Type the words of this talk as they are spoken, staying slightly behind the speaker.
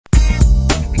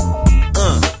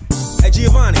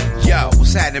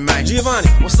What's happening, man? Giovanni,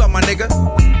 What's up, my nigga?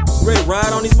 ready to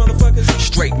ride on these motherfuckers?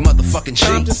 Straight motherfucking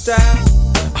Compton G.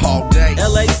 style, All day.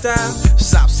 LA style,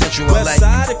 South Central LA. West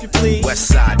side if you please. West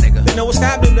side, nigga. They know what's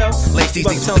happening though. Lace these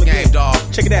About to niggas tell with the them game, again.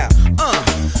 dog. Check it out.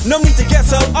 No need to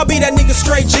guess, ho. I'll be that nigga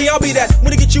straight G. I'll be that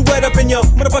when to get you wet up in your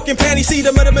motherfucking panties. See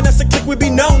the motherman that's a click we be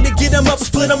known to get them up,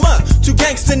 split them up. Two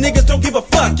gangster niggas don't give a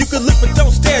fuck. You can look but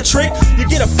don't stare, trick. You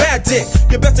get a fat dick.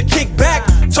 You best to kick back,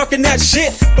 talking that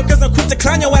shit. Because I'm quick to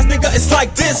clown your ass, nigga. It's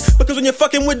like this. Because when you're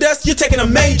fucking with us, you're taking a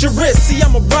major risk. See,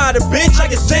 I'm a rider, bitch. I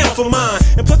get down for mine.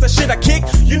 And plus that shit I kick,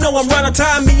 you know I'm right on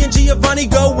time. Me and Giovanni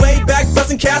go way back,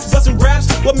 busting cats, busting raps.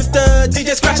 What Mr.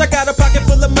 DJ Scratch? I got a pocket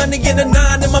full of money and a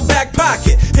 9 in my back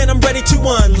pocket. And I'm ready to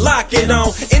unlock it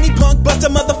on any punk buster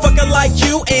motherfucker like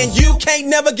you. And you can't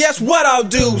never guess what I'll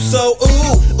do. So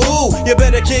ooh, you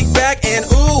better kick back and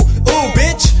ooh,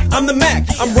 bitch, I'm the Mac,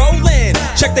 I'm rolling.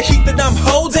 Check the heat that I'm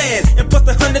holding, and plus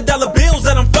the $100 bills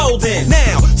that I'm folding.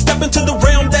 Now, step into the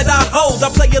realm that I hold. I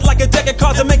play it like a deck of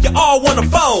cards and make you all wanna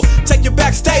fold. Take you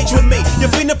backstage with me. You're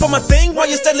feeding for my thing while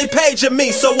you're steadily paging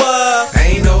me. So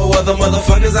ain't no other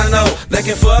motherfuckers I know that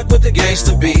can fuck with the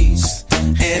gangsta beats.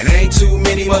 And ain't too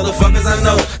many motherfuckers I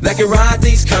know that can ride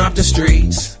these Compton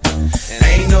streets. And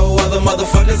ain't no other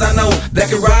motherfuckers I know that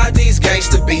can ride these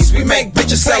gangsta beats. We make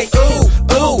bitches say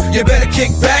ooh, you better kick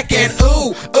back and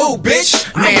ooh, bitch,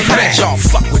 Man, how that y'all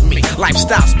fuck with me?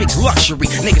 Lifestyle speaks luxury.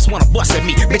 Niggas wanna bust at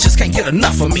me, bitches can't get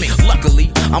enough of me.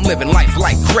 Luckily, I'm living life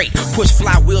like great. Push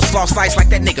flywheels, lost lights like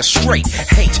that nigga straight.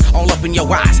 Hate all up in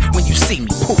your eyes when you see me.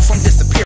 Poof, I'm disappearing.